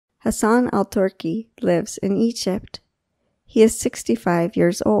Hassan al-Turki lives in Egypt. He is 65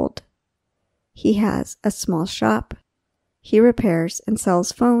 years old. He has a small shop. He repairs and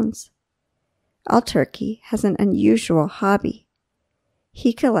sells phones. Al-Turki has an unusual hobby.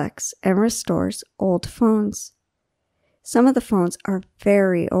 He collects and restores old phones. Some of the phones are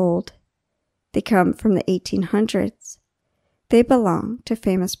very old. They come from the 1800s. They belong to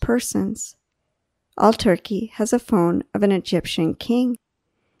famous persons. Al-Turki has a phone of an Egyptian king.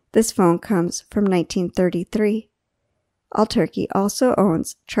 This phone comes from 1933. Al-Turki also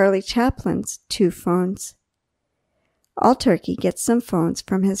owns Charlie Chaplin's 2 phones. Al-Turki gets some phones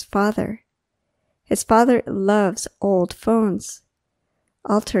from his father. His father loves old phones.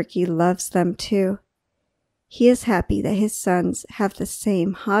 Al-Turki loves them too. He is happy that his sons have the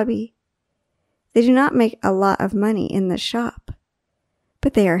same hobby. They do not make a lot of money in the shop,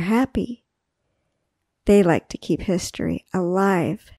 but they are happy. They like to keep history alive.